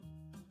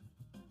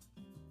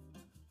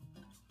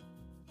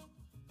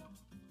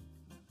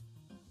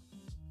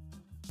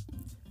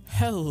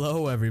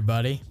Hello,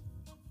 everybody.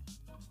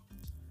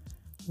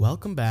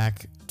 Welcome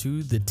back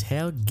to the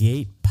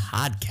Tailgate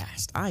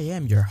Podcast. I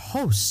am your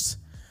host,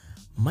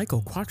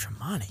 Michael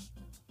Quattramani.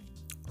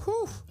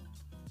 Whew.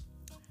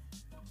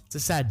 It's a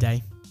sad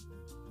day.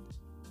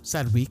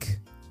 Sad week.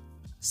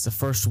 It's the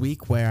first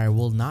week where I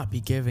will not be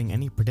giving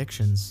any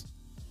predictions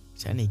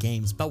to any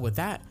games. But with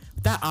that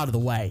out of the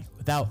way,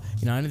 without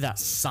any of that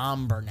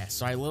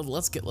somberness, all right,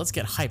 let's get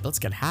hyped, let's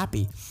get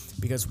happy,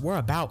 because we're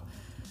about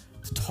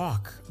to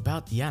talk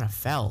about the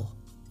NFL.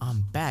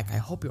 I'm back. I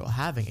hope you're all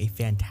having a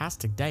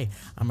fantastic day.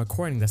 I'm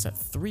recording this at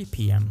 3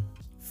 p.m.,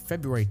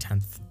 February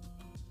 10th.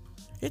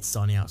 It's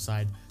sunny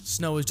outside.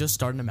 Snow is just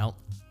starting to melt.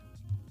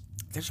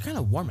 It's actually kind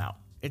of warm out.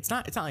 It's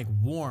not like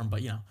warm,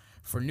 but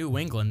for New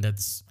England,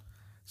 it's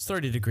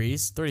 30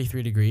 degrees,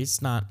 33 degrees.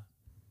 It's not.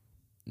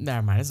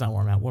 Never mind. It's not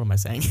warm out. What am I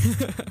saying?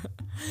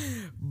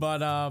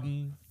 But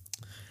I'm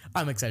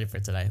excited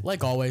for today.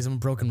 Like always, I'm a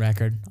broken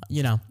record.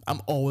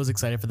 I'm always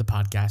excited for the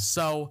podcast.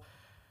 So,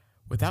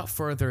 without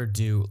further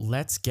ado,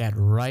 let's get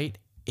right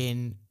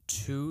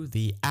into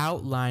the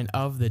outline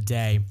of the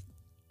day.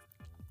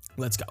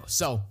 Let's go.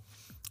 So,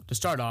 to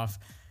start off,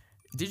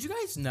 did you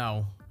guys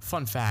know,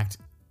 fun fact,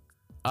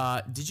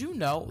 did you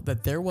know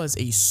that there was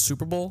a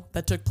Super Bowl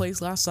that took place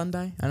last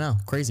Sunday? I know,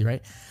 crazy,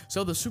 right?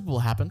 So, the Super Bowl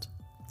happened.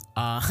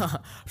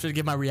 Should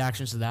give my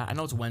reactions to that. I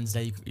know it's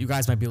Wednesday. You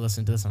guys might be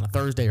listening to this on a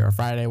Thursday or a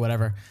Friday,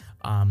 whatever.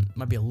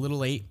 Might be a little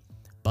late,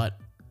 but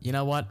you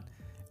know what?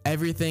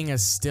 Everything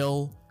is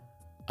still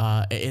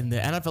in the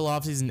NFL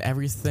offseason.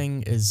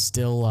 Everything is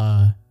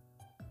still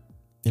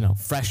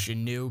fresh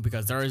and new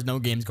because there is no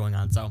games going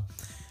on. So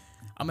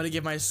I'm gonna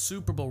give my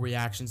Super Bowl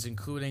reactions,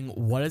 including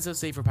what does it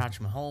say for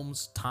Patrick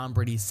Mahomes, Tom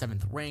Brady's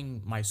 7th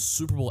ring, my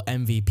Super Bowl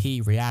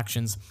MVP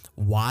reactions,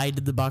 why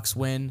did the Bucs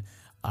win,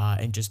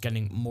 and just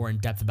getting more in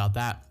depth about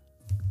that.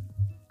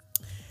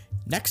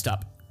 Next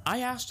up,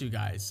 I asked you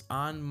guys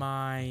on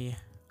my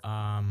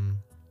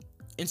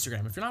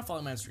Instagram. If you're not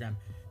following my Instagram,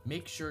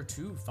 make sure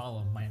to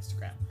follow my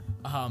Instagram.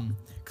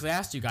 Because I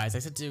asked you guys, I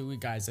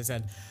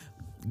said,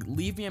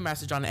 leave me a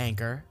message on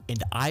Anchor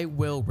and I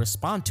will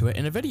respond to it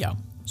in a video.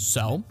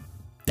 So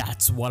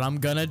that's what I'm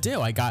gonna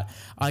do. I got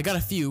a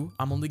few.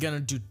 I'm only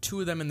gonna do 2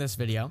 of them in this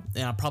video,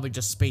 and I'll probably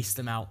just space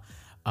them out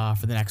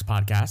for the next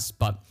podcast.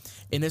 But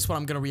in this one,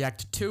 I'm going to react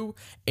to 2,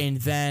 and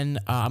then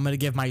I'm going to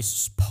give my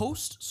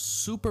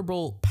post-Super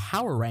Bowl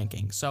power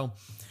ranking. So,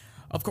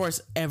 of course,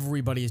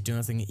 everybody is doing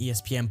this thing.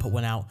 ESPN put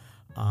one out.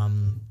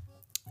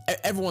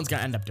 Everyone's going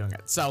to end up doing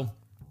it. So,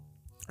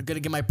 I'm going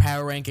to give my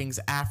power rankings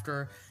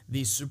after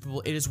the Super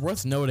Bowl. It is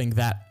worth noting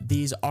that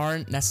these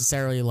aren't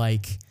necessarily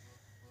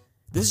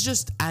this is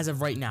just as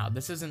of right now.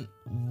 This isn't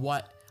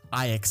what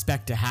I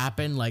expect to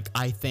happen.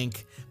 I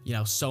think,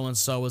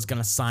 so-and-so is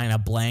going to sign a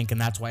blank, and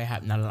that's why I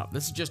have... No.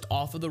 This is just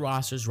off of the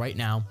rosters right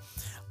now,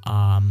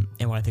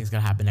 and what I think is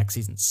going to happen next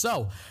season.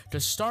 So, to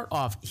start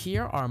off,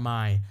 here are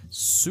my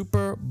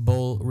Super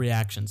Bowl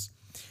reactions.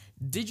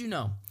 Did you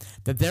know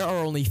that there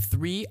are only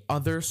 3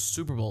 other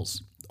Super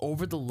Bowls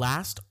over the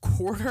last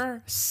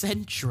quarter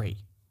century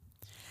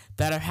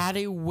that have had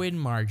a win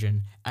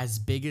margin as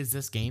big as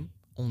this game?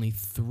 Only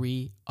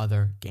 3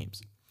 other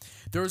games.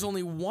 There is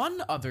only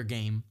 1 other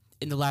game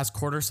in the last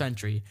quarter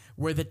century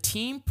where the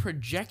team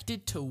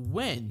projected to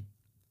win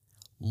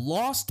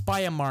lost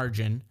by a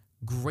margin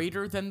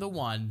greater than the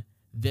one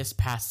this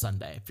past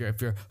Sunday.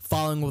 If you're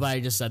following what I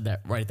just said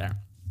there, right there.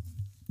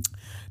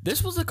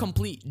 This was a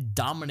complete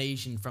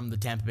domination from the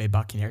Tampa Bay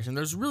Buccaneers, and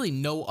there's really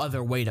no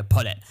other way to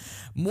put it.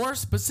 More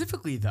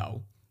specifically,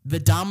 though, the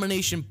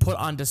domination put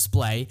on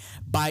display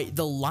by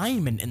the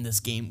linemen in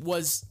this game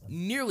was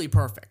nearly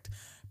perfect.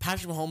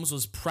 Patrick Mahomes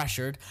was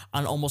pressured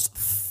on almost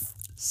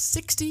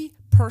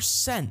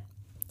 60%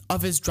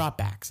 of his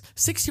dropbacks.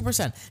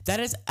 60%. That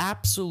is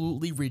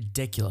absolutely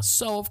ridiculous.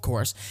 So, of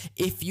course,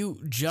 if you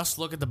just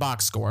look at the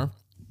box score,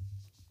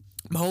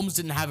 Mahomes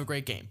didn't have a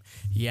great game.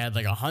 He had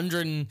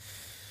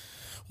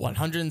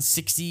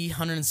 160,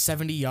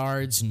 170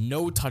 yards,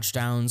 no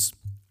touchdowns.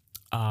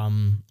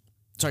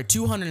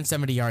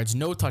 270 yards,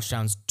 no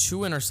touchdowns, 2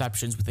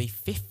 interceptions with a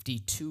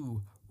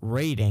 52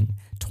 rating,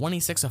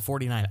 26 of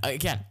 49.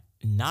 Again,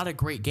 not a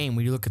great game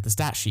when you look at the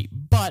stat sheet.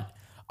 But,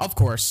 of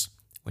course,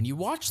 when you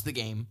watch the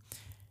game,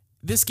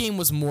 this game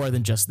was more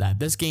than just that.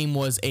 This game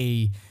was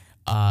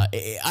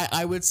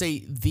I would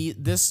say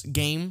this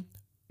game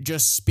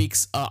just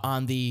speaks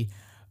on the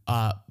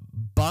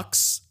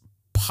Bucs'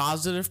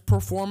 positive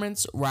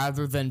performance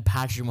rather than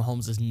Patrick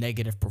Mahomes'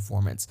 negative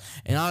performance.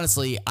 And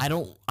honestly, I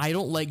don't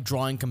like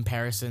drawing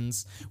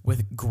comparisons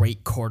with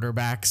great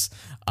quarterbacks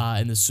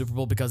in the Super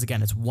Bowl because,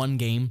 again, it's one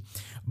game.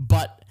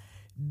 But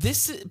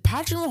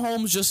Patrick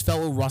Mahomes just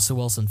felt what Russell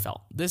Wilson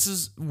felt. This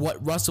is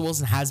what Russell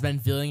Wilson has been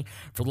feeling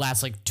for the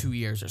last 2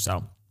 years or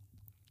so.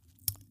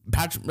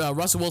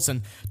 Russell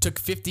Wilson took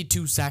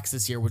 52 sacks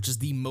this year, which is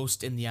the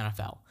most in the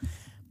NFL.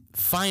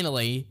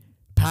 Finally,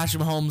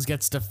 Patrick Mahomes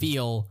gets to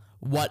feel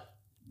what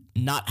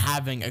not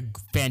having a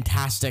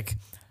fantastic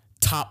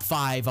top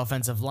 5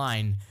 offensive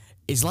line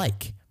is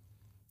like.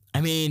 I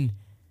mean,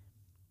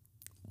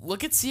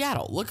 look at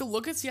Seattle.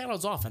 Look at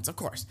Seattle's offense. Of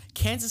course,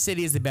 Kansas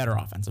City is the better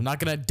offense. I'm not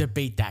gonna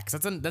debate that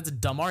because that's a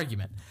dumb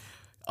argument.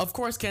 Of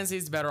course, Kansas City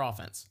is the better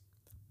offense,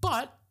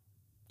 but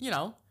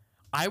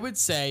I would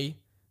say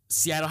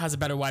Seattle has a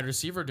better wide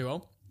receiver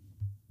duo.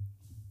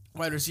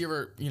 Wide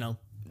receiver,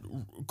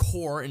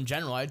 core in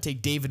general. I'd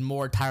take David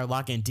Moore, Tyler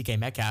Lockett, and DK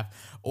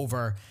Metcalf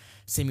over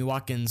Sammy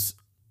Watkins,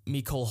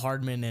 Mecole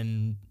Hardman,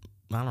 and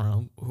I don't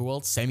know who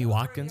else. Sammy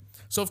Watkins.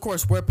 So of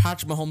course, where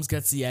Patrick Mahomes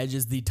gets the edge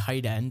is the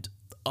tight end,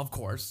 of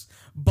course.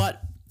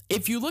 But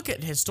if you look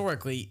at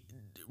historically,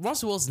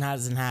 Russell Wilson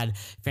hasn't had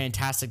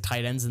fantastic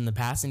tight ends in the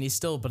past, and he's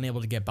still been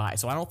able to get by.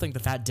 So I don't think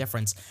that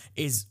difference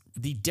is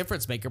the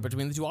difference maker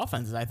between the two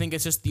offenses. I think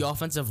it's just the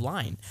offensive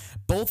line.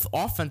 Both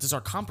offenses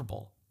are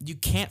comparable. You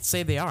can't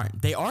say they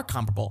aren't. They are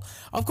comparable.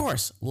 Of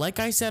course, like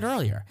I said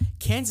earlier,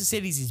 Kansas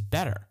City's is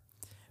better.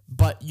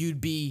 But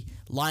you'd be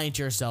lying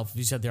to yourself if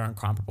you said they aren't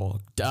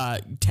comparable.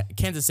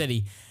 Kansas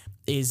City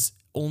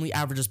only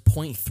averages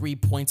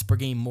 0.3 points per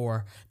game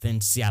more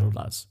than Seattle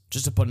does.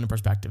 Just to put it in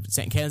perspective.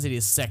 Kansas City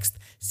is 6th.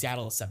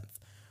 Seattle is 7th.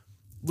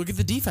 Look at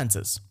the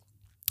defenses.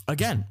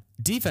 Again,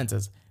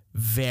 defenses,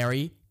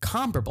 very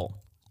comparable.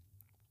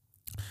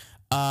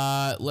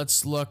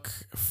 Let's look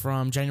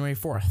from January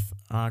 4th,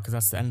 because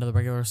that's the end of the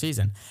regular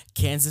season.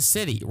 Kansas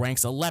City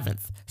ranks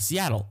 11th.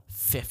 Seattle,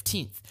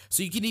 15th.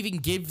 So you can even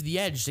give the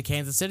edge to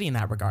Kansas City in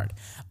that regard.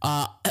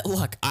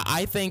 Look,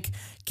 I think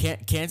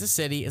Kansas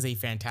City is a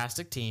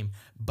fantastic team,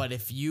 but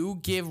if you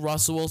give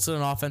Russell Wilson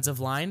an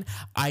offensive line,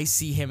 I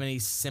see him in a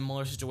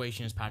similar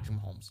situation as Patrick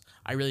Mahomes.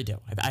 I really do.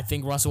 I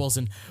think Russell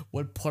Wilson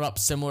would put up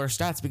similar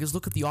stats because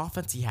look at the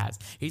offense he has.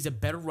 He's a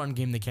better run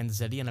game than Kansas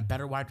City and a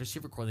better wide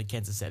receiver core than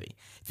Kansas City.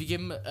 If you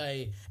give him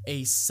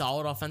a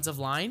solid offensive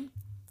line,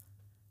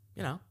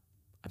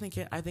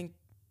 I think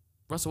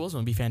Russell Wilson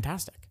would be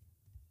fantastic.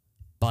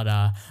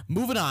 But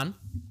moving on,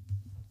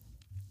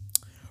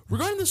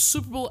 regarding the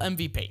Super Bowl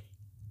MVP,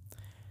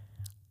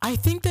 I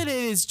think that it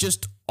is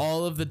just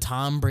all of the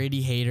Tom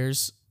Brady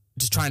haters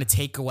just trying to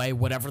take away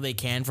whatever they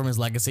can from his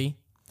legacy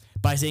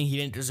by saying he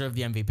didn't deserve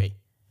the MVP.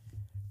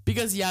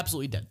 Because he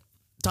absolutely did.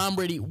 Tom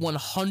Brady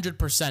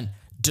 100%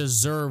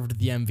 deserved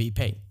the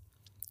MVP.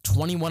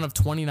 21 of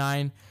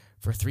 29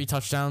 for 3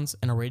 touchdowns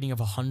and a rating of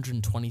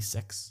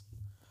 126.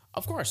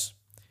 Of course,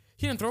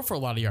 he didn't throw for a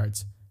lot of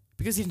yards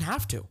because he didn't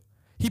have to.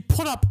 He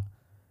put up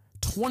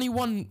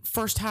 21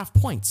 first half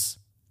points.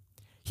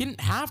 He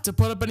didn't have to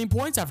put up any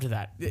points after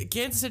that.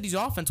 Kansas City's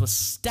offense was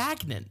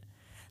stagnant.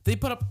 They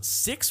put up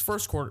 6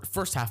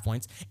 first half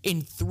points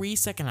and 3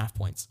 second half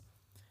points.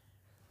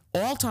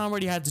 All Tom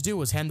Brady had to do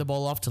was hand the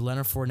ball off to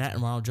Leonard Fournette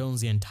and Ronald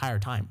Jones the entire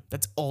time.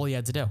 That's all he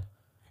had to do.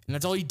 And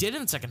that's all he did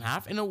in the second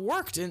half, and it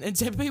worked, and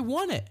Tampa Bay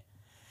won it.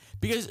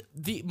 Because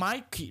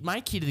my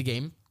key to the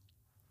game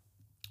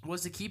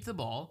was to keep the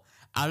ball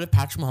out of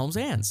Patrick Mahomes'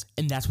 hands,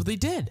 and that's what they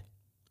did.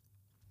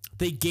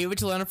 They gave it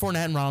to Leonard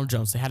Fournette and Ronald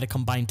Jones. They had a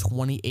combined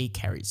 28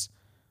 carries.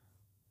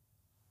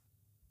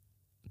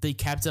 They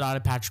kept it out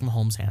of Patrick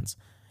Mahomes' hands.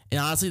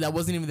 And honestly, that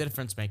wasn't even the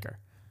difference maker.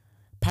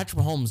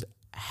 Patrick Mahomes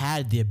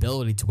had the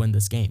ability to win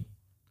this game.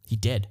 He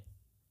did.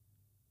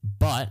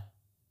 But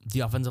the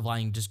offensive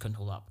line just couldn't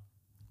hold up.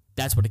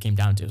 That's what it came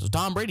down to. So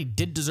Tom Brady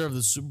did deserve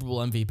the Super Bowl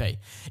MVP.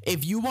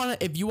 If you want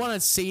to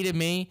say to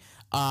me,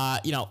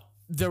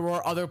 there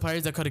were other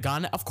players that could have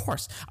gotten it, of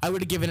course. I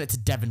would have given it to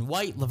Devin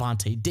White,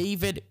 Levante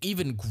David,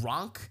 even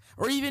Gronk,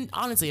 or even,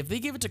 honestly, if they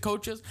give it to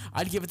coaches,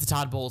 I'd give it to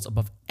Todd Bowles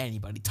above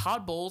anybody.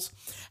 Todd Bowles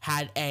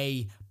had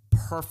a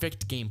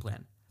perfect game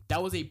plan.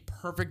 That was a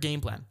perfect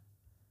game plan.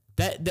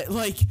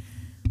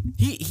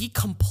 He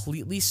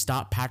completely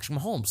stopped Patrick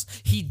Mahomes.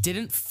 He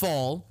didn't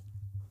fall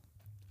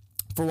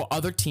for what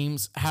other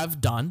teams have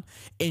done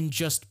and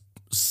just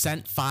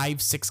sent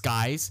 5-6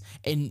 guys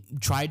and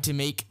tried to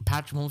make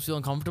Patrick Mahomes feel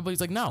uncomfortable.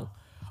 He's like, no,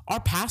 our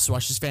pass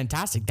rush is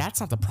fantastic. That's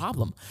not the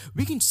problem.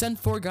 We can send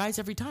 4 guys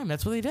every time.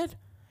 That's what they did.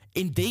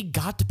 And they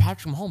got to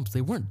Patrick Mahomes.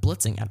 They weren't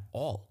blitzing at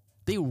all.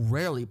 They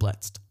rarely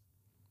blitzed.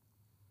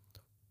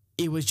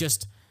 It was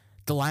just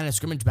the line of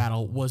scrimmage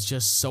battle was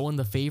just so in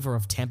the favor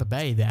of Tampa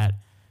Bay that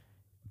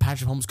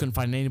Patrick Mahomes couldn't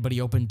find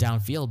anybody open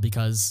downfield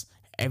because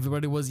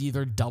everybody was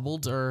either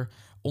doubled or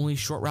only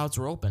short routes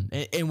were open.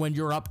 And when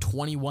you're up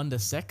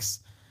 21-6,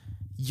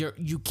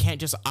 you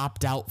can't just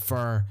opt out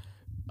for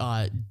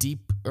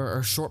deep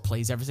or short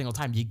plays every single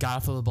time. You gotta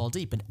throw the ball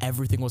deep, and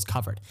everything was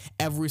covered.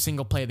 Every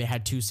single play, they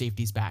had 2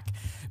 safeties back.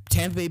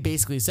 Tampa Bay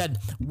basically said,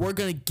 we're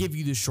gonna give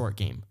you the short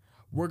game.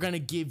 We're gonna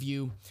give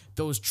you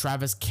those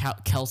Travis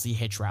Kelce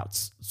hitch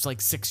routes. It's like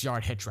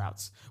 6-yard hitch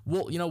routes.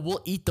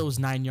 We'll eat those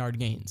 9-yard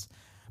gains.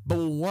 But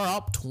when we're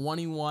up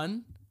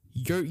 21,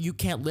 you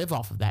can't live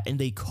off of that, and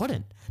they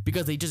couldn't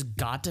because they just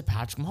got to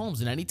Patrick Mahomes.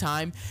 And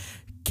anytime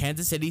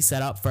Kansas City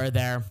set up for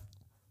their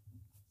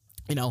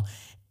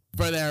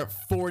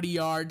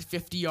 40-yard,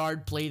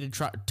 50-yard play to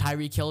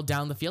Tyreek Hill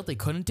down the field, they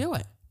couldn't do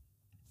it.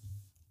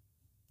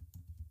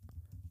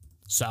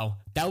 So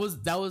that was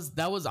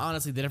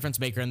honestly the difference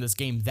maker in this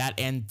game. That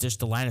and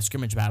just the line of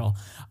scrimmage battle.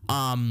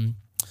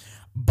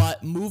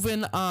 But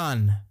moving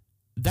on,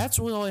 that's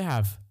really all I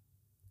have.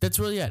 That's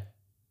really it.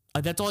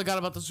 That's all I got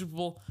about the Super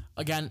Bowl.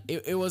 Again,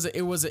 it was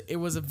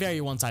a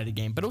very one-sided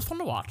game, but it was fun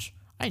to watch.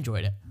 I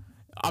enjoyed it.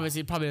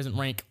 Obviously, it probably doesn't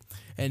rank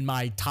in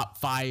my top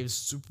 5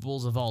 Super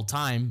Bowls of all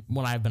time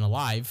when I've been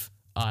alive,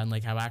 and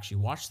like have actually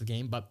watched the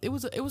game. But it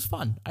was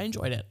fun. I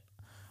enjoyed it.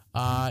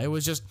 It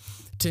was just,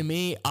 to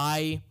me,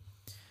 I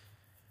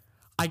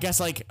guess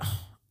like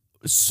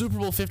Super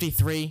Bowl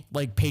 53,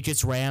 like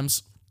Patriots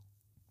Rams.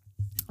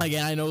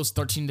 Again, I know it was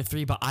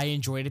 13-3, but I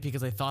enjoyed it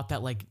because I thought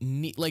that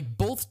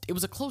it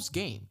was a close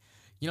game.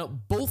 You know,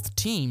 both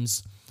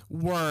teams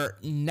were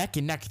neck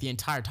and neck the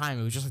entire time.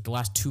 It was just like the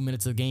last 2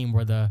 minutes of the game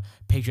where the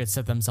Patriots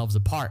set themselves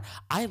apart.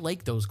 I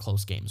like those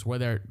close games where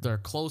they're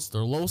close,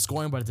 they're low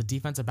scoring, but it's a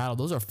defensive battle.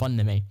 Those are fun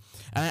to me.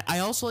 And I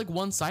also like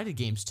one-sided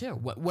games too.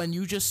 When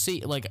you just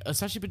see, like,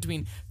 especially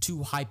between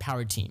two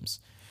high-powered teams,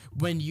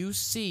 when you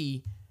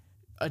see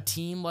a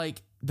team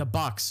like the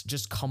Bucs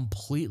just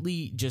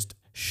completely just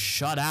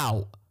shut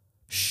out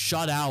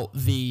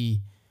the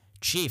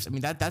Chiefs. I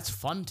mean, that's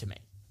fun to me.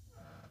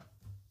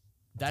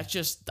 That's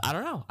just, I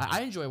don't know.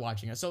 I enjoy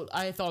watching it. So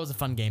I thought it was a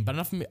fun game, but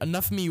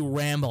enough of me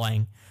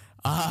rambling.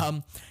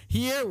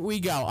 Here we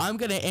go. I'm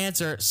going to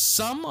answer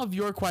some of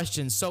your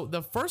questions. So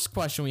the first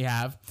question we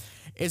have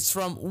is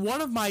from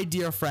one of my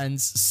dear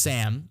friends,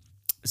 Sam.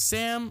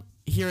 Sam,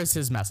 here is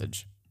his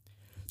message.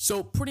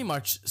 So pretty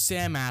much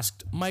Sam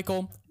asked,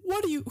 Michael,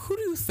 who do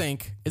you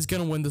think is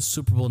going to win the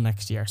Super Bowl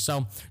next year?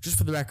 So just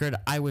for the record,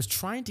 I was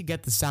trying to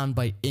get the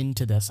soundbite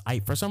into this.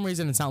 For some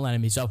reason, it's not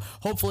letting me. So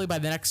hopefully by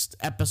the next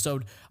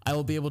episode, I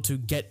will be able to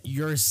get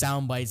your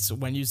soundbites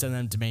when you send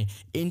them to me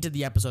into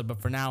the episode.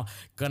 But for now,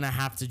 gonna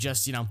have to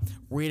just,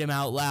 read them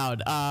out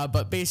loud.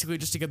 But basically,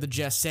 just to get the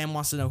gist, Sam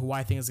wants to know who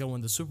I think is going to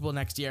win the Super Bowl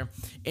next year.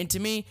 And to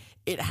me,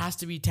 it has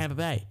to be Tampa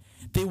Bay.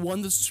 They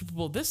won the Super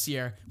Bowl this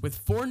year with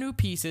 4 new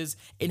pieces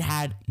and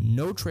had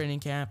no training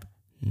camp,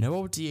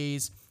 no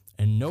OTAs,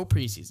 and no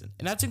preseason.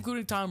 And that's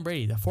including Tom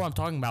Brady. The 4 I'm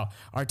talking about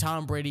are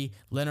Tom Brady,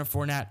 Leonard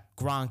Fournette,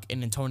 Gronk,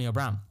 and Antonio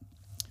Brown.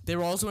 They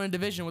were also in a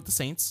division with the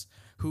Saints,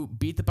 who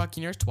beat the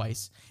Buccaneers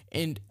twice,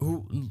 and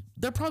who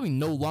they're probably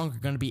no longer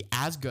going to be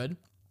as good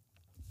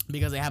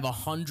because they have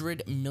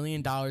 $100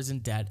 million in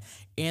debt,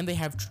 and they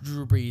have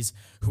Drew Brees,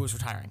 who is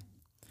retiring.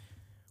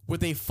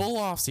 With a full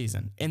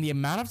offseason and the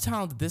amount of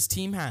talent that this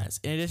team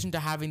has, in addition to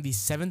having the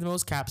 7th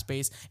most cap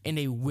space and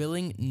a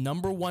willing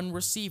number 1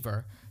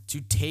 receiver to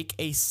take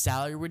a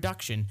salary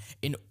reduction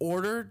in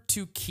order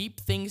to keep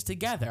things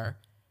together,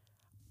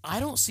 I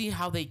don't see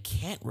how they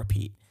can't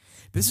repeat.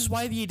 This is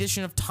why the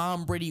addition of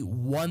Tom Brady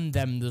won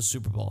them the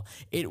Super Bowl.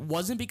 It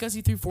wasn't because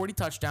he threw 40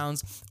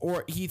 touchdowns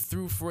or he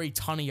threw for a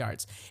ton of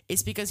yards.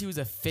 It's because he was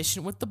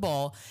efficient with the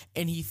ball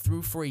and he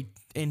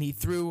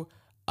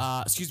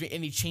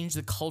changed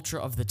the culture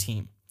of the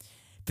team.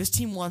 This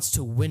team wants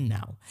to win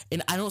now,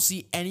 and I don't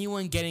see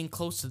anyone getting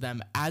close to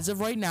them as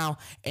of right now,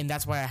 and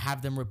that's why I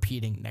have them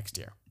repeating next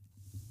year.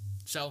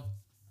 So,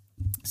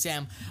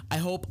 Sam, I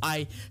hope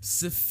I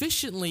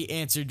sufficiently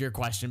answered your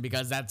question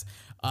because that's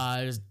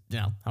just,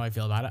 how I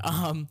feel about it.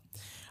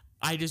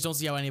 I just don't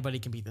see how anybody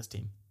can beat this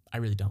team. I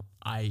really don't.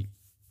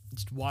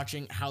 Just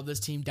watching how this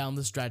team down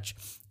the stretch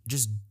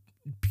just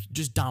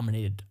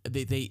dominated.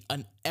 They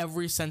in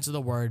every sense of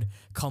the word,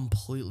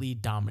 completely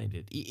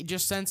dominated.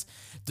 Just since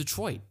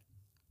Detroit.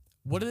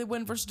 What did they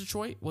win versus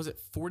Detroit? Was it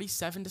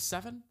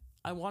 47-7?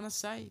 I want to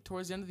say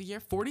towards the end of the year,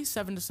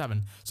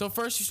 47-7. So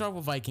first you start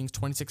with Vikings,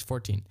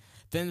 26-14.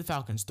 Then the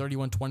Falcons,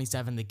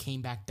 31-27. They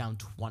came back down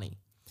 20.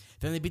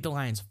 Then they beat the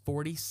Lions,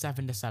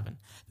 47-7.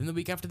 Then the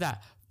week after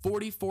that,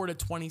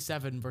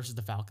 44-27 versus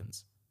the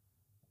Falcons.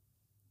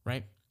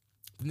 Right?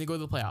 Then they go to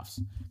the playoffs.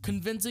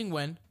 Convincing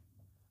win,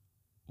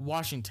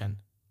 Washington,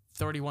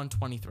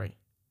 31-23.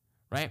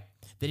 Right?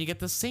 Then you get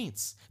the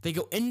Saints. They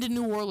go into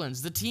New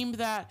Orleans, the team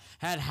that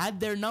had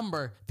their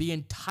number the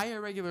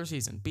entire regular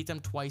season, beat them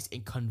twice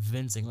and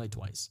convincingly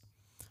twice.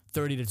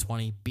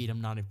 30-20, beat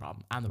them, not a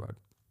problem, on the road.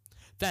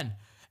 Then,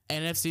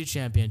 NFC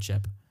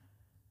Championship.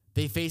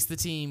 They faced the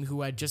team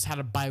who had just had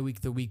a bye week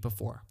the week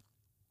before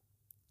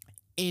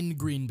in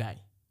Green Bay.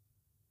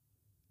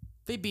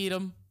 They beat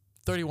them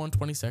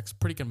 31-26,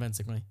 pretty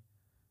convincingly.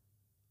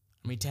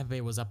 I mean, Tampa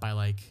Bay was up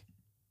by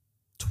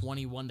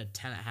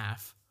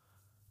 21-10.5.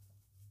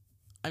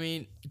 I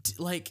mean,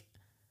 and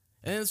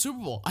then the Super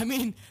Bowl. I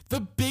mean, the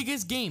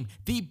biggest game,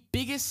 the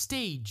biggest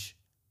stage.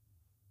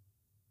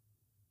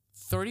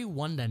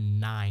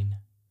 31-9.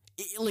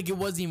 It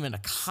wasn't even a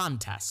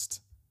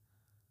contest.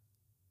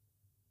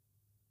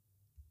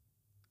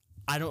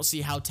 I don't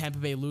see how Tampa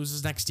Bay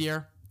loses next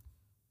year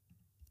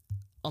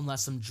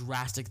unless some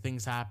drastic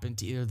things happen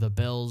to either the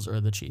Bills or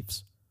the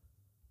Chiefs.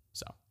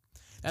 So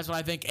that's what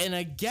I think. And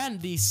again,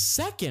 the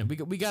second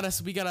we got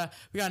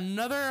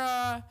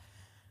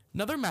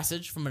another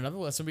message from another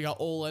listener. We got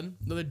Olin,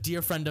 another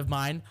dear friend of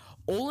mine.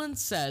 Olin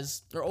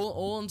says, or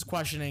Olin's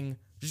questioning,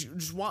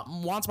 just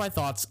wants my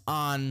thoughts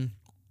on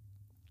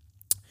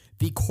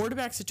the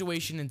quarterback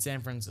situation in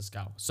San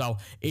Francisco. So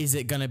is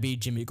it going to be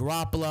Jimmy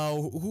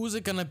Garoppolo? Who's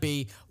it going to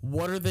be?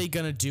 What are they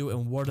going to do?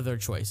 And what are their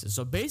choices?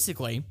 So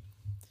basically,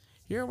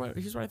 here's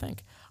what I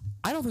think.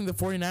 I don't think the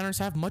 49ers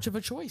have much of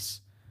a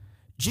choice.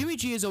 Jimmy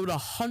G is owed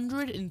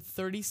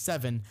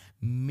 $137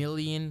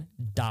 million.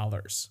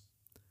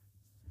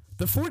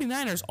 The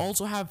 49ers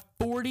also have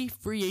 40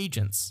 free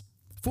agents,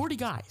 40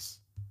 guys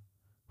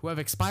who have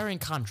expiring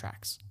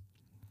contracts.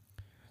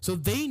 So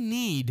they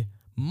need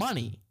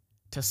money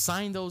to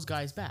sign those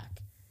guys back.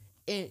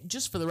 And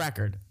just for the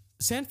record,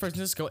 San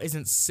Francisco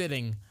isn't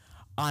sitting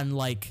on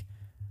like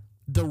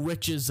the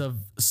riches of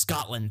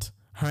Scotland,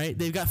 all right?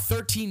 They've got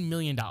 $13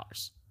 million,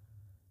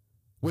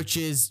 which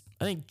is,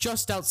 I think,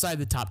 just outside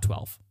the top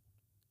 12.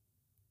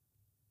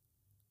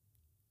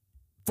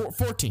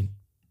 14,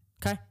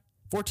 okay?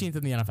 14th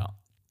in the NFL.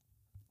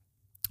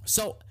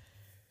 So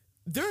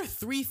there are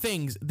three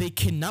things they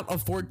cannot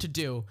afford to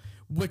do,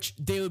 which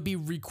they would be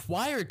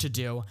required to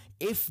do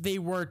if they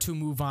were to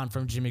move on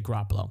from Jimmy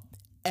Garoppolo.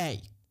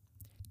 A,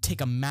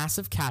 take a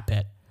massive cap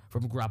hit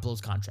from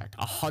Garoppolo's contract.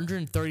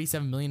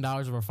 $137 million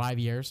over 5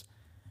 years.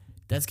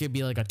 That's going to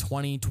be like a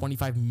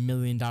 $20-25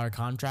 million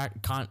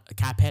contract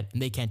cap hit,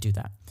 and they can't do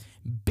that.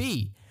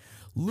 B,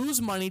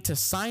 lose money to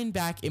sign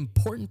back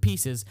important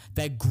pieces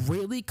that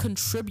greatly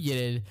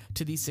contributed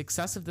to the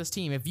success of this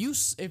team. If you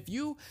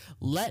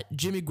let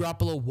Jimmy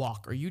Garoppolo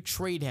walk, or you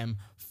trade him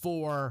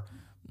for,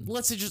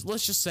 let's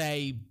just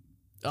say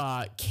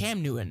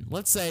Cam Newton.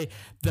 Let's say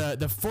the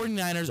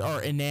 49ers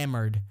are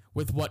enamored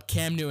with what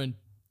Cam Newton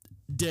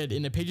did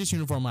in the Patriots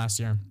uniform last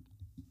year,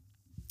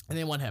 and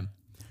they want him.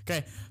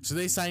 Okay, so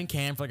they signed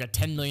Cam for like a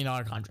 $10 million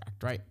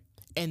contract, right?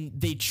 And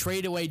they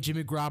trade away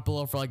Jimmy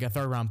Garoppolo for like a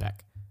third-round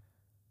pick.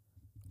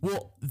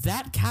 Well,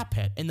 that cap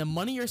hit and the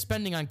money you're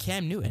spending on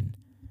Cam Newton,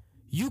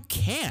 you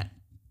can't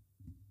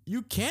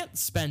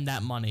spend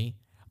that money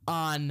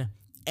on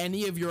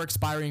any of your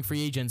expiring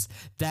free agents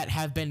that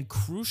have been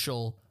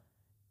crucial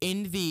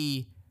in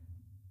the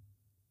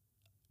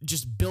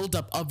just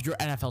buildup of your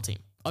NFL team,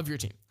 of your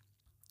team.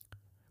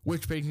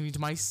 Which brings me to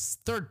my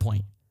third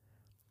point.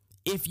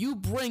 If you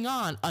bring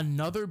on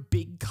another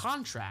big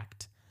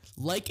contract,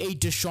 like a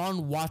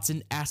Deshaun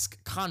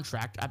Watson-esque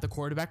contract at the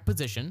quarterback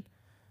position,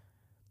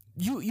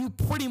 you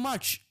pretty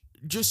much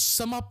just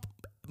sum up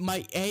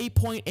my A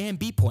point and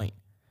B point.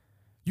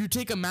 You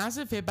take a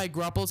massive hit by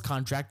Garoppolo's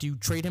contract, you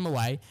trade him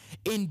away.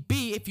 And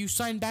B, if you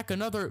sign back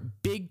another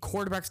big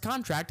quarterback's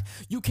contract,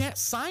 you can't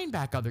sign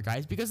back other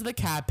guys because of the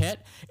cap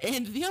hit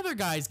and the other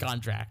guy's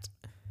contract.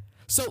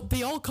 So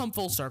they all come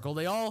full circle.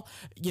 They all,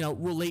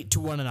 relate to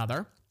one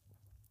another.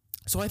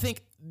 So I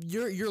think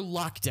you're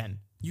locked in.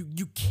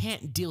 You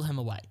can't deal him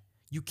away.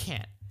 You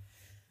can't.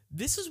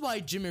 This is why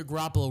Jimmy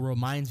Garoppolo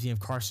reminds me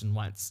of Carson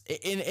Wentz.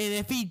 And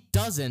if he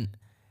doesn't,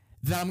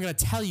 then I'm going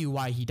to tell you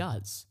why he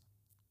does.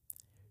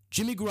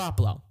 Jimmy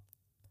Garoppolo,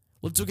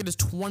 let's look at his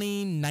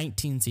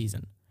 2019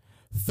 season.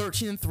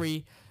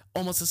 13-3,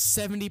 almost a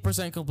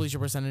 70% completion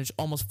percentage,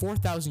 almost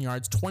 4,000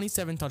 yards,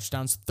 27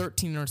 touchdowns,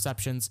 13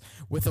 interceptions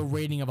with a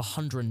rating of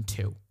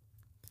 102.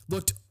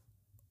 Looked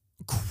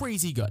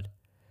crazy good.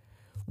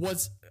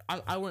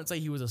 I wouldn't say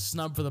he was a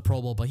snub for the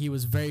Pro Bowl, but he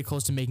was very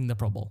close to making the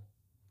Pro Bowl.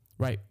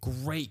 Right?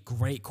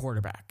 Great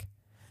quarterback.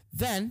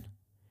 Then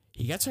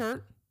he gets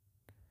hurt,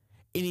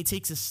 and he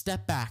takes a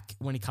step back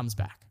when he comes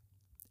back.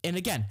 And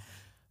again,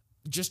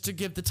 just to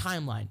give the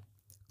timeline,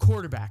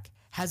 quarterback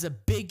has a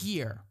big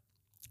year,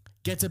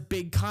 gets a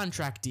big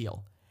contract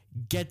deal,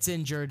 gets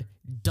injured,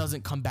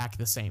 doesn't come back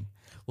the same.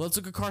 Let's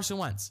look at Carson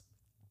Wentz.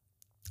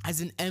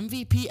 Has an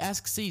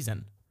MVP-esque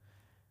season.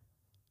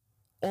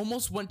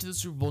 Almost went to the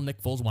Super Bowl.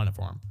 Nick Foles won it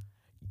for him.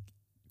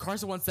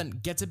 Carson Wentz then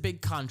gets a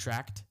big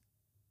contract,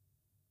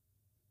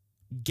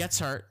 gets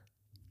hurt,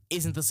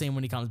 isn't the same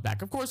when he comes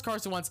back. Of course,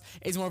 Carson Wentz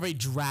is more of a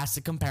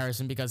drastic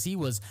comparison because he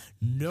was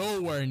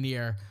nowhere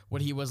near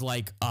what he was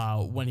like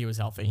when he was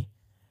healthy.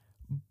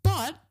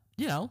 But,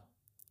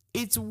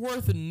 it's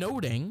worth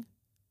noting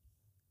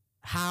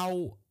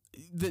how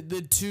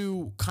the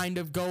two kind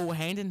of go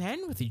hand in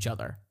hand with each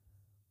other.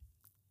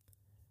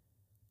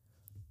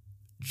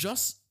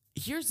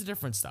 Here's the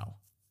difference, though.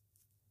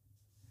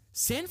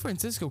 San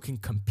Francisco can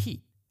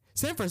compete.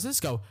 San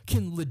Francisco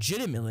can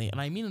legitimately, and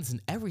I mean this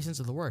in every sense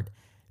of the word,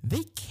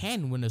 they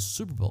can win a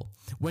Super Bowl.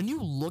 When you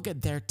look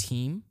at their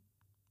team,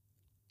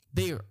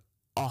 they are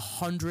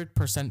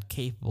 100%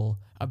 capable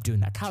of doing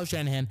that. Kyle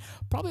Shanahan,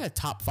 probably a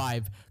top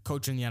 5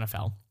 coach in the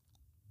NFL.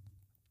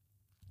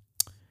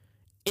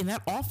 And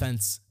that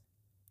offense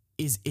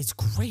is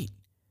great.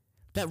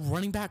 That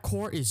running back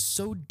core is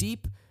so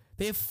deep.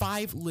 They have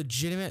 5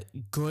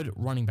 legitimate good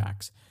running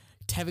backs.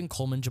 Tevin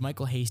Coleman,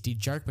 JaMychal Hasty,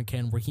 Jerick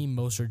McKinnon, Raheem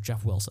Mostert,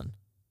 Jeff Wilson.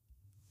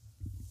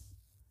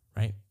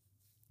 Right?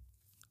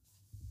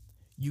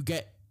 You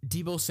get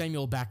Deebo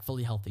Samuel back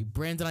fully healthy.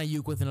 Brandon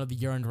Ayuk with another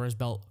year under his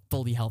belt,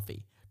 fully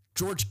healthy.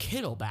 George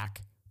Kittle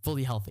back,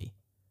 fully healthy.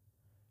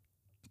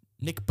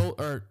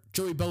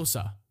 Joey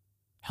Bosa,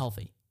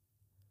 healthy.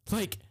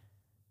 Or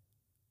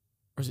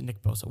is it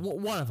Nick Bosa?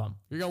 One of them.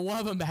 You got one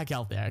of them back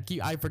out there.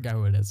 I forget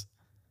who it is.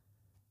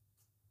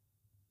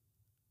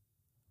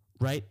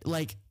 Right?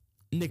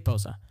 Nick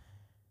Bosa.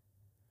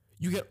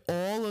 You get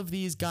all of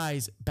these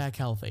guys back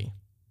healthy.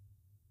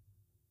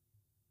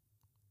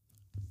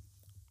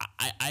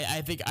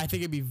 I think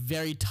it'd be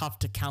very tough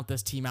to count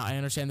this team out. I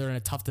understand they're in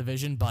a tough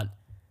division, but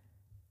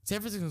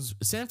San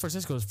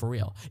Francisco is for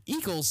real.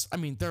 Eagles, I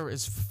mean, they're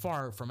as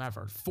far from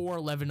ever.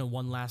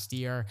 4-11-1 last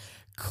year.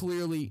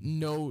 Clearly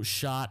no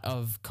shot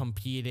of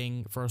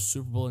competing for a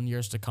Super Bowl in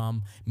years to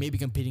come. Maybe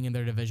competing in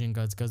their division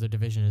because their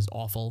division is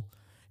awful.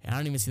 And I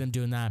don't even see them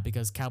doing that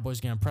because Cowboys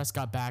getting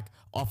Prescott back,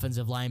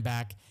 offensive line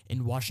back,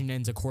 and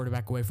Washington's a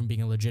quarterback away from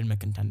being a legitimate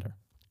contender.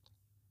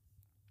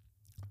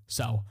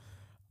 So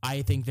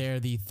I think they're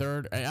the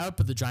third. I'd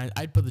put the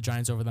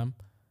Giants over them.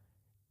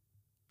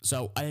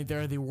 So I think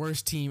they're the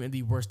worst team in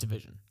the worst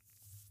division.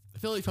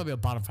 Philly's probably a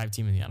bottom 5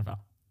 team in the NFL.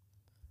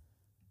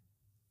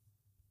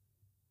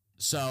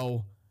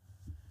 So,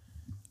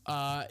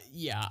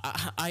 yeah,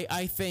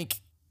 I think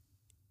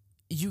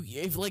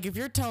if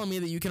you're telling me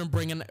that you can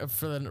bring in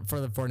for the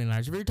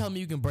 49ers, if you're telling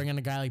me you can bring in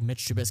a guy like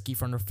Mitch Trubisky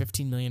for under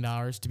 $15 million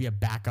to be a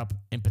backup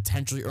and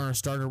potentially earn a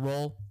starter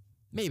role,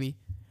 maybe.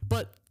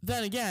 But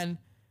then again,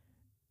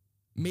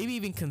 maybe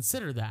even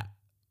consider that.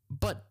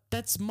 But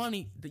that's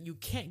money that you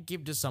can't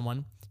give to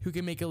someone who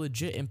can make a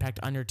legit impact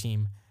on your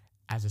team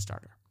as a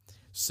starter.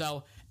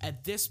 So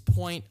at this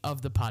point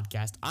of the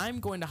podcast, I'm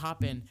going to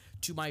hop in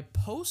to my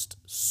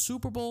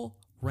post-Super Bowl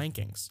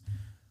rankings.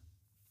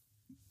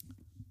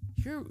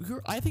 Here,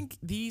 I think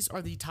these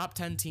are the top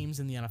 10 teams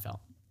in the NFL.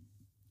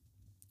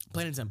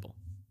 Plain and simple.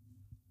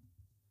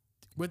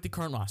 With the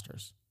current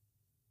rosters.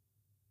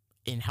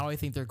 And how I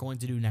think they're going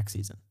to do next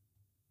season.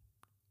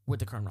 With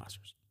the current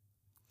rosters.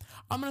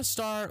 I'm going to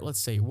start,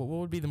 let's see, what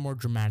would be the more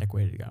dramatic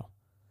way to go?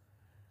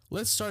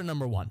 Let's start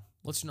number 1.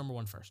 Let's do number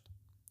 1 first.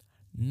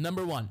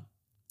 Number 1,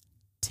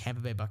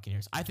 Tampa Bay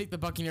Buccaneers. I think the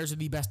Buccaneers are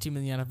the best team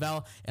in the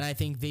NFL, and I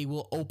think they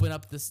will open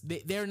up this.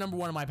 They're number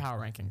 1 in my power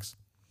rankings.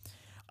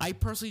 I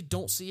personally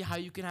don't see how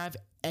you can have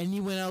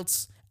anyone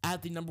else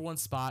at the number 1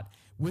 spot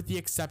with the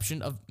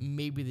exception of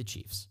maybe the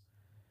Chiefs.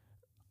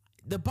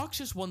 The Bucs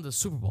just won the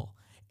Super Bowl,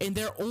 and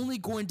they're only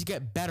going to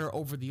get better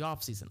over the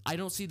offseason. I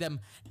don't see them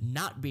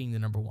not being the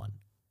number 1.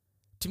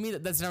 To me,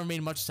 that's never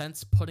made much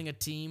sense, putting a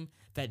team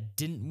that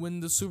didn't win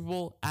the Super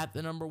Bowl at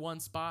the number 1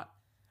 spot.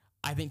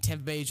 I think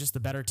Tampa Bay is just the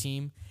better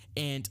team.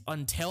 And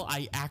until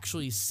I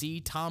actually see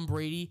Tom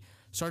Brady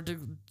start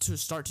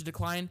to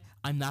decline,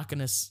 I'm not going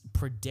to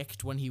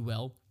predict when he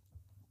will.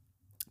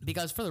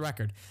 Because for the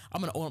record, I'm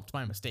going to own up to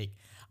my mistake.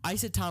 I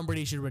said Tom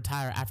Brady should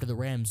retire after the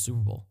Rams Super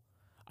Bowl.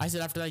 I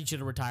said after that he should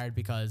have retired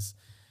because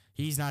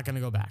he's not going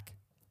to go back.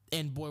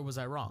 And boy, was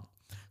I wrong.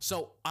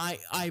 So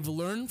I've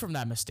learned from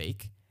that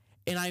mistake.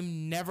 And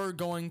I'm never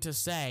going to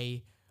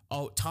say,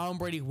 oh, Tom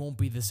Brady won't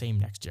be the same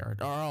next year.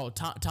 Or, oh,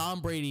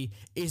 Tom Brady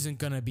isn't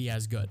going to be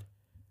as good.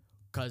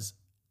 Because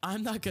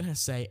I'm not going to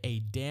say a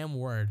damn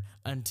word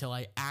until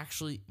I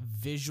actually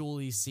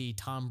visually see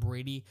Tom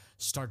Brady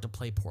start to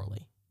play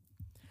poorly.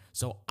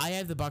 So I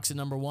have the Bucs at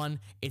number 1.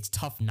 It's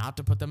tough not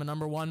to put them at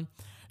number 1.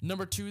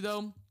 Number 2,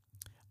 though,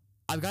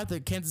 I've got the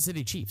Kansas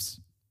City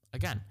Chiefs.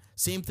 Again,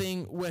 same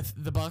thing with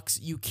the Bucs.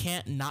 You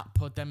can't not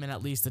put them in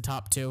at least the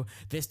top 2.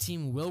 This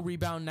team will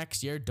rebound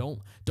next year. Don't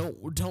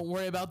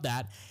worry about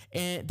that.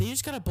 And they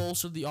just got to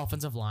bolster the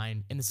offensive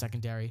line in the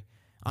secondary.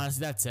 Honestly,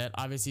 that's it.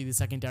 Obviously, the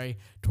secondary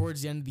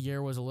towards the end of the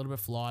year was a little bit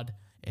flawed,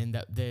 and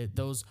that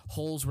those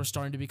holes were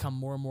starting to become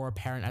more and more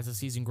apparent as the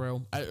season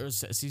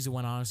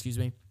went on. Excuse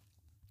me.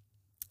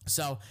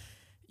 So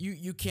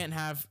you can't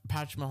have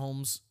Patrick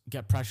Mahomes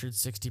get pressured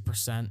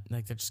 60%.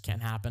 Like, that just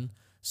can't happen.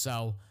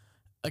 So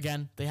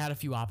again, they had a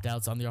few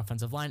opt-outs on the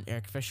offensive line.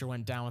 Eric Fisher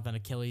went down with an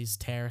Achilles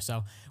tear.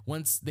 So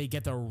once they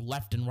get their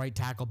left and right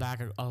tackle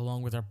back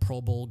along with their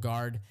Pro Bowl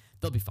guard,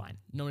 they'll be fine.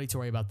 No need to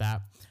worry about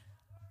that.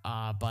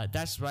 But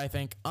that's what I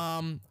think.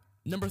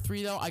 Number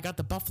 3, though, I got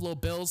the Buffalo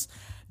Bills.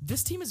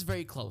 This team is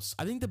very close.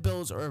 I think the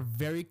Bills are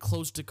very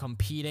close to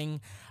competing.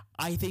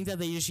 I think that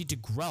they just need to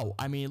grow.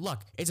 I mean, look,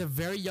 it's a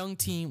very young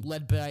team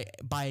led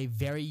by a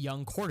very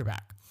young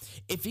quarterback.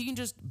 If he can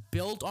just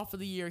build off of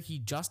the year he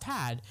just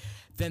had,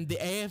 then the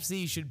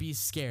AFC should be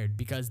scared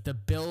because the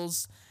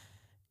Bills,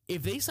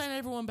 if they sign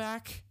everyone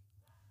back,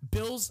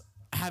 Bills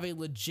have a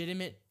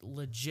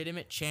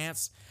legitimate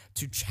chance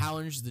to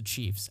challenge the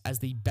Chiefs as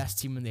the best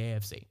team in the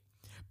AFC.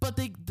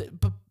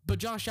 But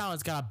Josh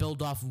Allen's got to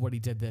build off of what he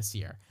did this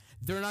year.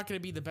 They're not going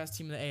to be the best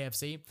team in the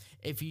AFC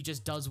if he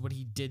just does what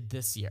he did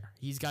this year.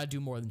 He's got to do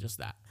more than just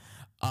that.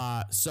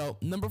 So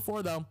number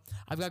 4, though,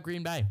 I've got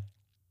Green Bay.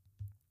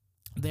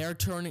 They are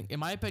turning, in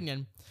my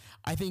opinion,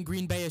 I think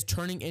Green Bay is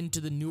turning into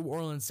the New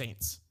Orleans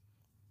Saints.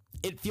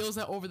 It feels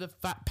that over the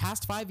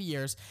past 5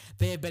 years,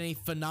 they have been a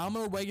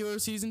phenomenal regular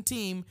season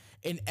team,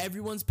 and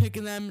everyone's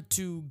picking them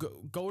to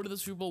go to the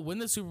Super Bowl, win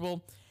the Super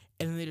Bowl,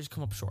 and then they just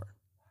come up short.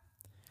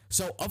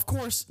 So, of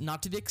course,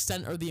 not to the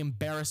extent or the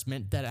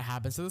embarrassment that it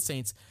happens to the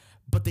Saints,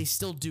 but they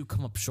still do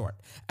come up short.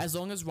 As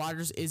long as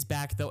Rodgers is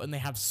back, though, and they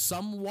have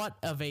somewhat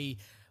of a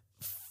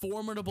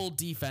formidable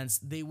defense,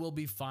 they will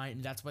be fine,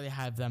 and that's why they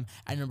have them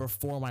at number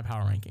 4 in my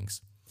power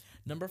rankings.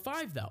 Number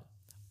 5, though,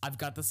 I've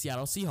got the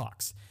Seattle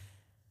Seahawks.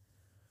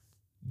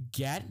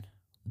 Get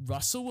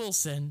Russell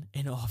Wilson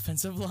in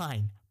offensive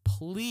line.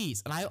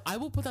 please. And I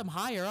will put them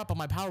higher up on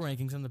my power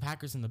rankings than the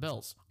Packers and the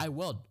Bills. I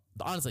will.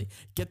 Honestly,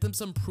 get them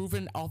some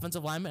proven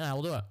offensive linemen and I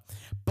will do it.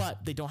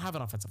 But they don't have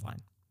an offensive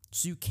line.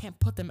 So you can't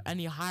put them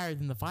any higher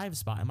than the 5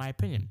 spot, in my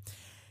opinion.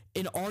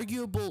 An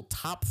arguable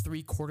top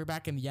 3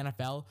 quarterback in the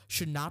NFL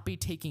should not be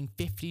taking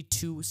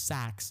 52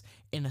 sacks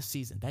in a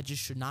season. That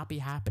just should not be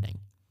happening.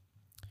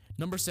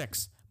 Number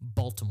 6,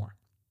 Baltimore.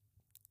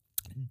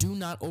 Do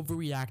not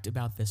overreact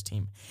about this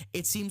team.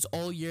 It seems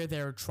all year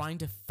they're trying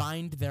to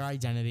find their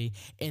identity,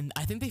 and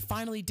I think they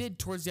finally did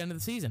towards the end of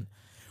the season.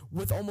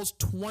 With almost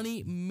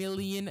 $20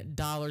 million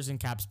in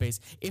cap space,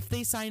 if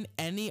they sign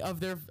any of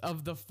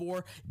the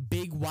 4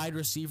 big wide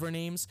receiver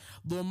names,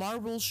 Lamar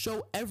will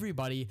show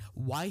everybody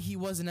why he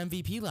was an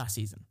MVP last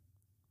season.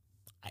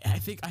 I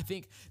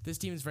think this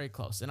team is very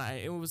close, and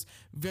it was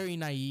very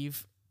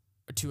naive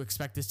to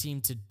expect this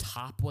team to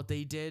top what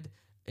they did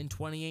in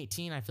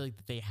 2018. I feel like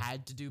that they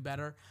had to do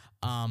better.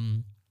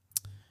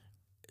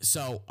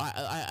 So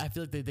I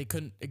feel like they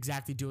couldn't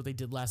exactly do what they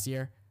did last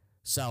year.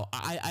 So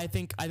I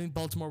think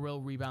Baltimore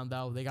will rebound,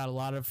 though. They got a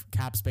lot of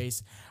cap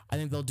space. I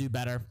think they'll do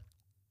better.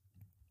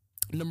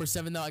 Number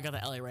 7, though, I got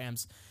the LA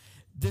Rams.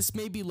 This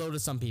may be low to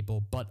some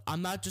people, but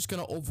I'm not just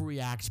going to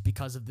overreact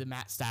because of the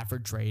Matt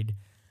Stafford trade.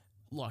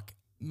 Look,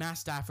 Matt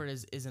Stafford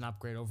is an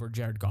upgrade over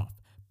Jared Goff,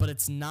 but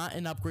it's not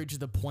an upgrade to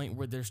the point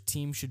where their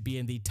team should be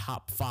in the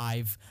top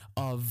 5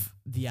 of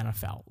the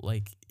NFL.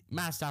 Like,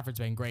 Matt Stafford's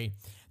been great.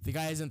 The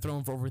guy hasn't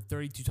thrown for over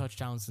 32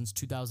 touchdowns since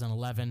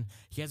 2011.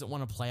 He hasn't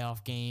won a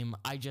playoff game.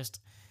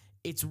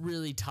 It's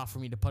really tough for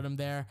me to put him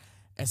there,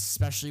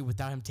 especially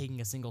without him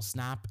taking a single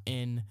snap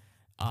in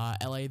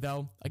LA,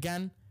 though.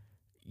 Again,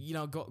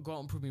 go out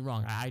and prove me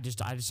wrong. I just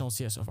don't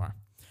see it so far.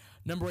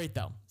 Number 8,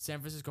 though, San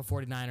Francisco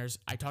 49ers.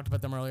 I talked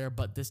about them earlier,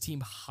 but this team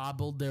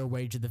hobbled their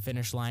way to the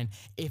finish line.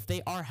 If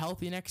they are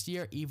healthy next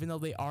year, even though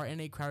they are in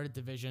a crowded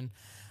division,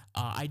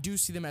 I do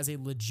see them as a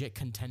legit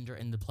contender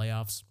in the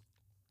playoffs.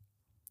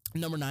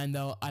 Number 9,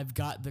 though, I've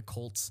got the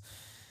Colts.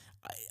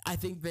 I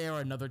think they are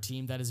another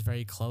team that is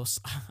very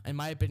close. In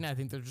my opinion, I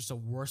think they're just a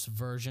worse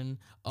version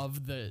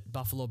of the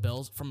Buffalo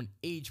Bills from an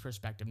age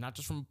perspective, not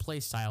just from a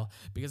play style,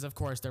 because, of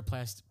course, their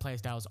play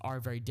styles are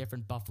very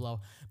different.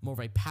 Buffalo, more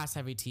of a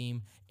pass-heavy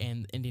team,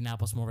 and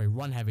Indianapolis, more of a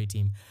run-heavy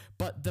team.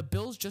 But the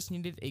Bills just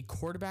needed a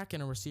quarterback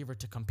and a receiver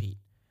to compete.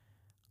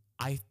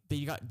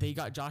 They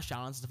got Josh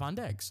Allen and Stephon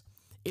Diggs.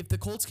 If the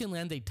Colts can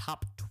land a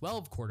top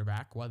 12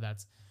 quarterback, well,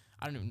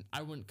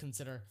 I wouldn't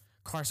consider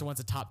Carson Wentz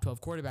a top 12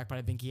 quarterback, but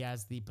I think he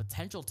has the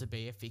potential to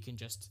be if he can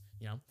just,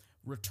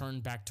 return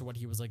back to what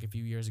he was like a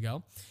few years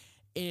ago.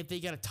 And if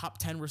they get a top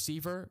 10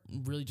 receiver,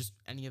 really just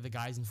any of the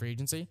guys in free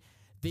agency,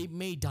 they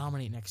may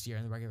dominate next year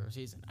in the regular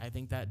season. I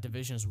think that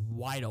division is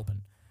wide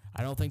open.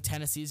 I don't think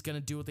Tennessee is going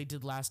to do what they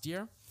did last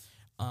year.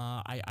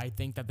 I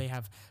think that they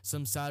have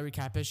some salary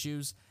cap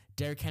issues.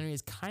 Derrick Henry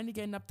is kind of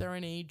getting up there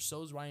in age.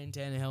 So is Ryan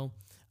Tannehill.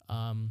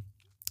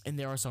 And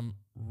there are some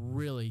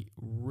really,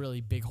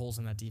 really big holes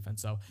in that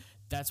defense. So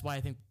that's why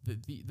I think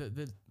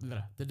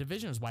the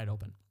division is wide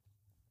open.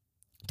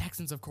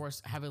 Texans, of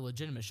course, have a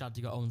legitimate shot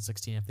to go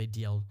 0-16 if they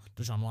deal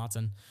Deshaun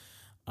Watson.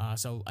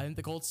 So I think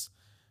the Colts,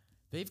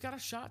 they've got a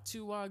shot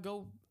to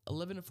go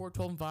 11-4,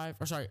 12-5.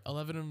 Or sorry,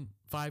 11-5,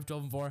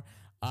 12-4.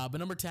 But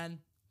number 10,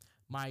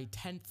 my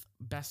 10th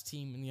best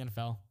team in the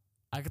NFL,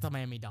 I got the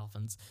Miami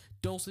Dolphins.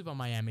 Don't sleep on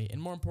Miami.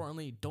 And more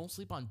importantly, don't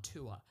sleep on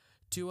Tua.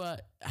 Tua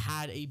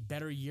had a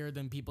better year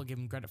than people give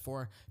him credit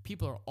for.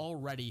 People are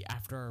already,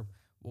 after,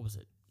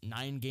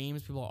 9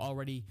 games, people are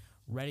already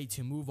ready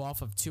to move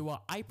off of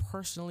Tua. I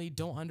personally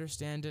don't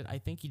understand it. I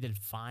think he did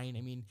fine.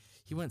 I mean,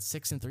 he went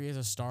 6-3 as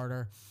a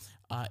starter,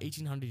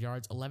 1,800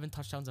 yards, 11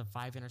 touchdowns, and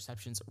 5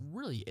 interceptions.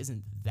 Really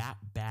isn't that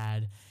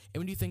bad. And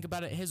when you think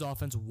about it, his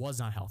offense was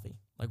not healthy,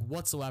 like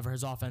whatsoever.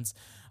 His offense,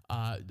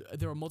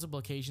 there were multiple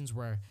occasions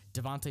where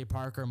Devontae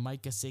Parker,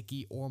 Mike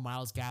Gesicki, or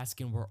Myles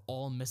Gaskin were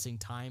all missing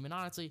time. And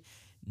honestly,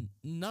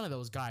 none of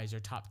those guys are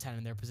top 10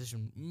 in their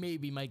position.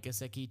 Maybe Mike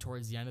Gesicki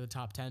towards the end of the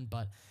top 10,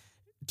 but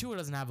Tua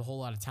doesn't have a whole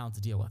lot of talent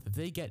to deal with. If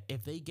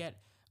they get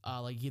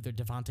like either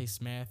Devontae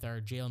Smith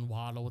or Jalen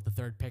Waddle with the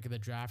 3rd pick of the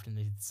draft and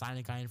they sign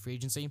a guy in free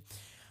agency,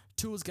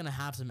 Tua's going to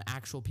have some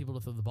actual people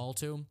to throw the ball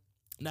to. And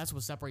that's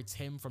what separates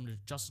him from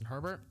Justin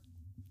Herbert.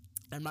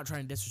 I'm not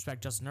trying to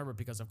disrespect Justin Herbert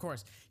because, of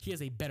course, he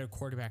is a better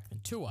quarterback than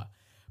Tua.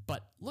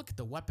 But look at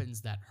the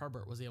weapons that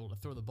Herbert was able to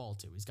throw the ball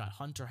to. He's got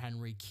Hunter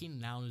Henry,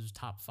 Keenan Allen, who's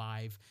top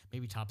 5,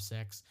 maybe top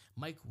 6,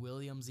 Mike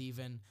Williams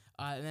even.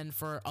 And then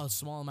for a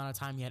small amount of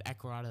time, he had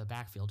Eckler out of the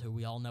backfield, who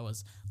we all know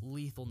is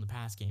lethal in the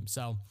pass game.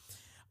 So,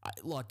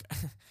 look,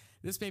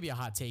 this may be a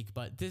hot take,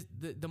 but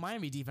the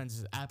Miami defense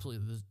is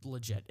absolutely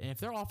legit. And if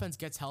their offense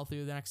gets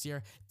healthier the next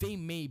year, they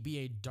may be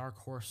a dark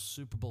horse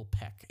Super Bowl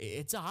pick.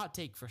 It's a hot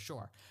take for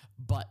sure.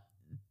 But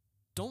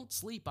don't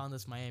sleep on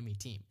this Miami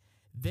team.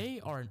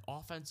 They are an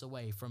offense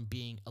away from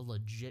being a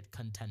legit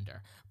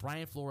contender.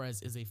 Brian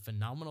Flores is a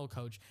phenomenal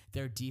coach.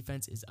 Their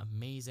defense is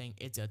amazing.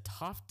 It's a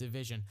tough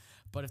division.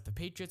 But if the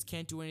Patriots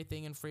can't do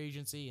anything in free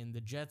agency and the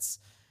Jets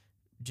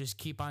just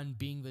keep on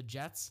being the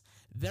Jets,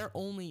 their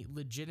only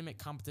legitimate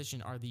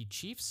competition are the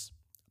Chiefs,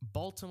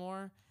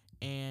 Baltimore,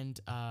 and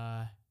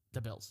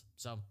the Bills.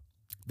 So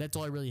that's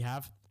all I really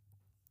have.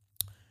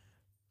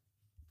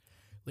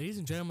 Ladies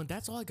and gentlemen,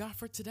 that's all I got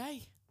for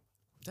today.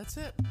 That's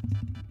it.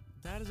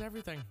 That is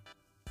everything.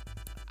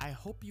 I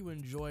hope you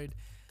enjoyed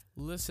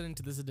listening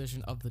to this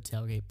edition of the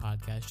Tailgate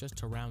Podcast. Just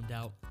to round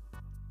out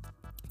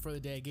for the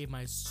day, I gave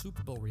my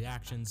Super Bowl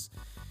reactions,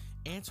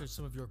 answered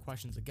some of your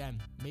questions. Again,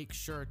 make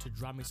sure to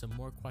drop me some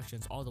more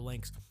questions. All the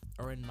links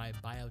are in my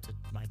bio, to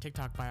my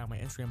TikTok bio, my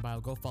Instagram bio.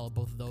 Go follow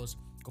both of those.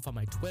 Go follow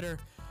my Twitter.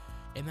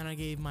 And then I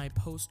gave my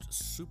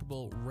post-Super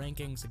Bowl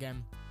rankings.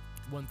 Again,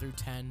 1 through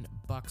 10,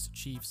 Bucks,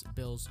 Chiefs,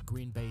 Bills,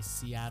 Green Bay,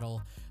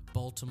 Seattle,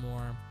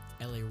 Baltimore,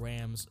 LA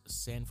Rams,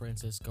 San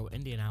Francisco,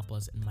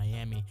 Indianapolis, and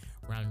Miami,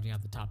 rounding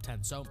out the top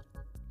 10. So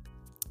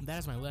that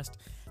is my list.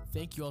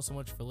 Thank you all so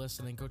much for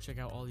listening. Go check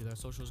out all the other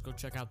socials. Go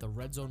check out the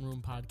Red Zone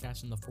Room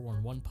podcast and the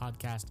 411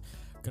 podcast.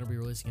 Going to be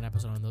releasing an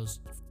episode on those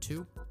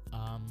too.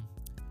 Have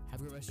a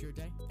great rest of your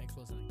day. Thanks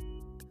for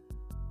listening.